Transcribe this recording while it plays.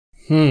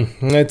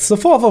It's the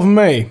 4th of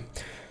May.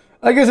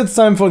 I guess it's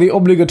time for the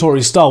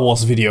obligatory Star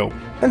Wars video.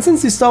 And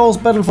since the Star Wars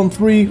Battlefront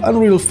 3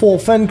 Unreal 4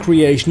 fan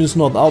creation is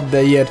not out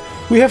there yet,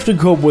 we have to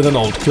cope with an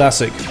old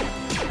classic.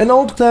 An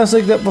old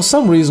classic that for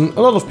some reason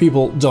a lot of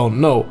people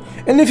don't know.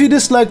 And if you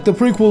dislike the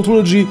prequel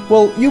trilogy,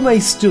 well, you may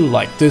still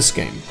like this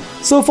game.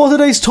 So for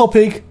today's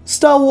topic,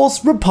 Star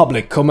Wars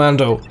Republic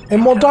Commando, a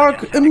more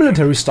dark and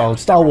military-style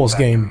Star Wars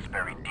game.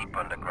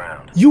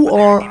 You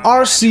are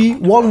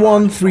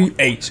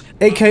RC-1138,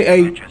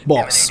 aka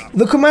Boss,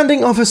 the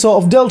commanding officer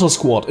of Delta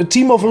Squad, a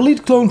team of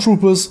elite clone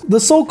troopers,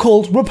 the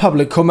so-called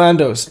Republic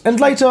Commandos,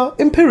 and later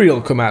Imperial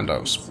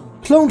Commandos.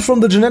 Cloned from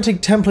the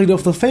genetic template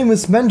of the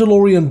famous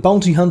Mandalorian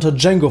bounty hunter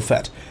Jango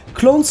Fett,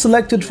 clones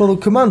selected for the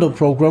Commando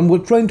program were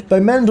trained by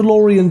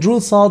Mandalorian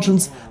drill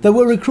sergeants that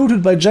were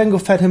recruited by Jango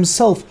Fett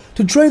himself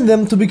to train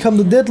them to become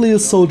the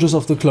deadliest soldiers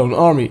of the clone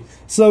army.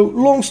 So,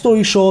 long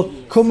story short,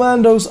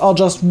 Commandos are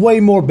just way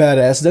more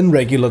badass than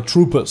regular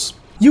troopers.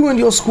 You and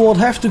your squad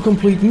have to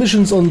complete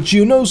missions on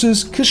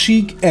Geonosis,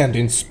 Kashyyyk and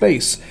in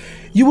space.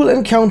 You will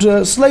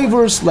encounter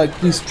slavers like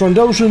these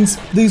Trandoshans,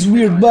 these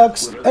weird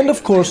bugs, and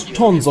of course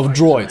tons of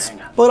droids.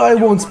 But I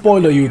won't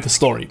spoiler you the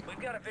story.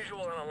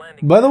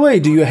 By the way,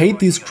 do you hate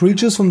these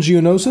creatures from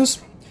Geonosis?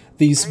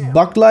 These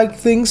bug-like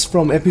things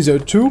from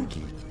episode 2?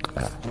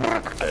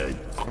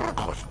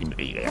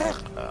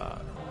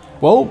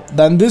 Well,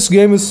 then this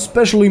game is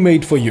specially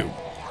made for you.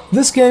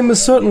 This game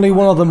is certainly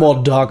one of the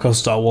more darker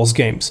Star Wars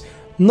games.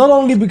 Not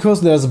only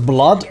because there's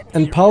blood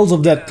and piles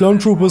of dead clone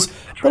troopers,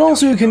 but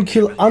also you can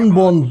kill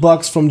unborn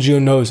bugs from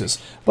Geonosis.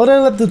 But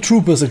I'll let the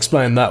troopers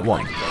explain that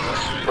one.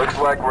 Looks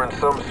like we're in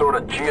some sort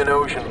of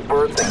Geonosian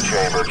birthing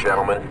chamber,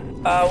 gentlemen.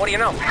 What do you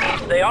know?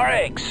 They are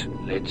eggs.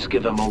 Let's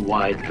give them a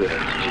wide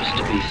berth, just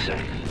to be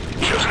safe.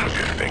 Just when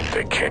you think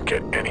they can't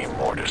get any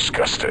more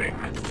disgusting.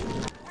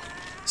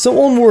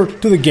 So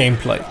onward to the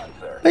gameplay.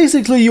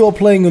 Basically you are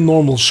playing a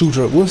normal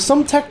shooter with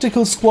some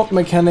tactical squad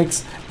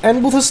mechanics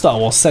and with a Star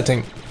Wars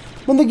setting.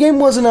 When the game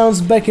was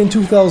announced back in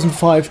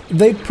 2005,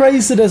 they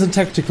praised it as a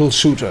tactical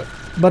shooter,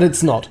 but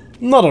it's not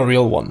a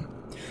real one.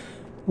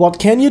 What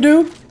can you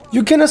do?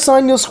 You can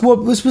assign your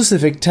squad with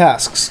specific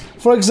tasks.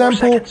 For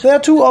example, there are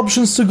two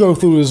options to go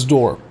through this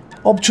door.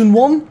 Option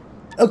 1,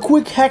 a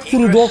quick hack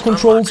through the door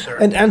controls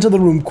and enter the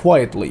room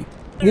quietly.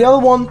 The other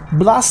one,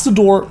 blast the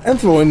door and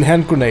throw in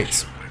hand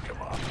grenades.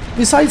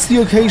 Besides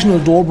the occasional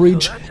door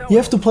breach, you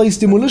have to place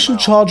demolition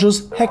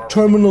charges, hack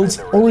terminals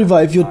or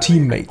revive your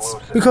teammates.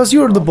 Because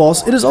you're the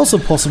boss, it is also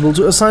possible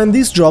to assign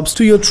these jobs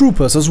to your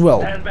troopers as well.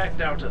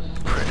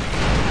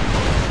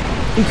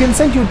 You can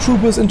send your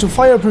troopers into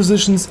fire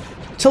positions,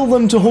 tell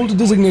them to hold a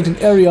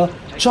designated area,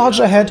 charge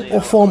ahead or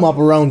form up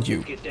around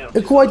you.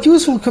 A quite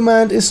useful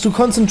command is to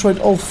concentrate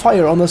all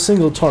fire on a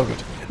single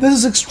target. This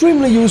is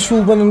extremely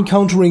useful when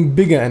encountering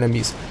bigger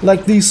enemies,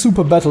 like these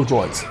super battle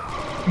droids.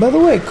 By the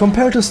way,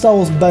 compared to Star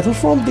Wars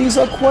Battlefront, these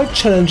are quite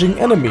challenging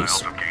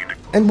enemies.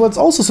 And what's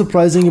also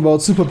surprising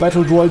about super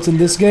battle droids in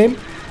this game,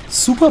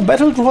 super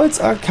battle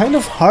droids are kind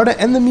of harder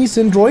enemies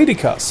than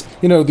droidicas.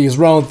 You know, these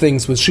round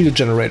things with shield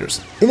generators.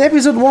 In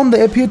episode 1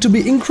 they appeared to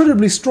be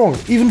incredibly strong,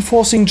 even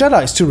forcing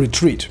Jedis to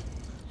retreat.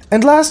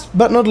 And last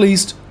but not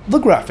least, the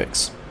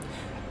graphics.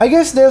 I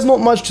guess there's not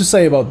much to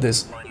say about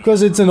this,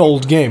 because it's an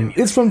old game.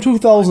 It's from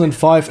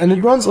 2005 and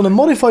it runs on a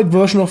modified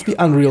version of the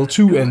Unreal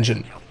 2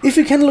 engine. If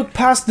you can look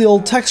past the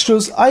old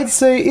textures, I'd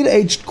say it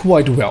aged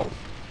quite well.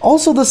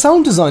 Also the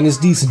sound design is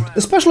decent,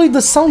 especially the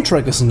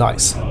soundtrack is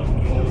nice.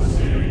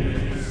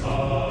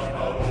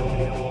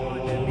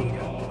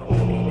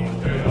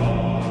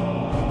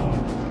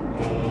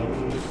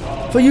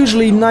 For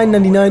usually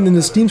 $9.99 in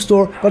the Steam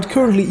store, but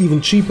currently even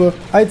cheaper,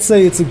 I'd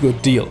say it's a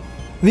good deal.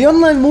 The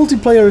online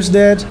multiplayer is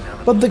dead,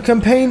 but the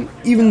campaign,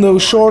 even though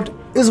short,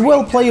 is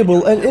well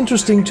playable and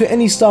interesting to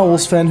any Star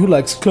Wars fan who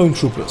likes clone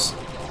troopers.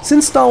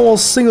 Since Star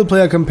Wars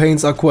single-player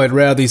campaigns are quite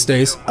rare these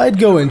days, I'd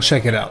go and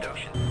check it out.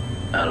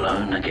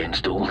 Alone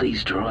against all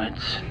these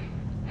droids?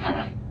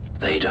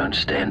 They don't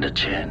stand a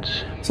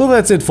chance. So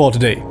that's it for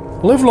today.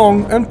 Live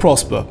long and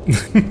prosper.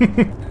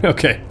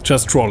 Okay,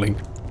 just trolling.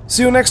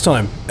 See you next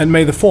time, and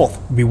may the 4th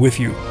be with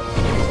you.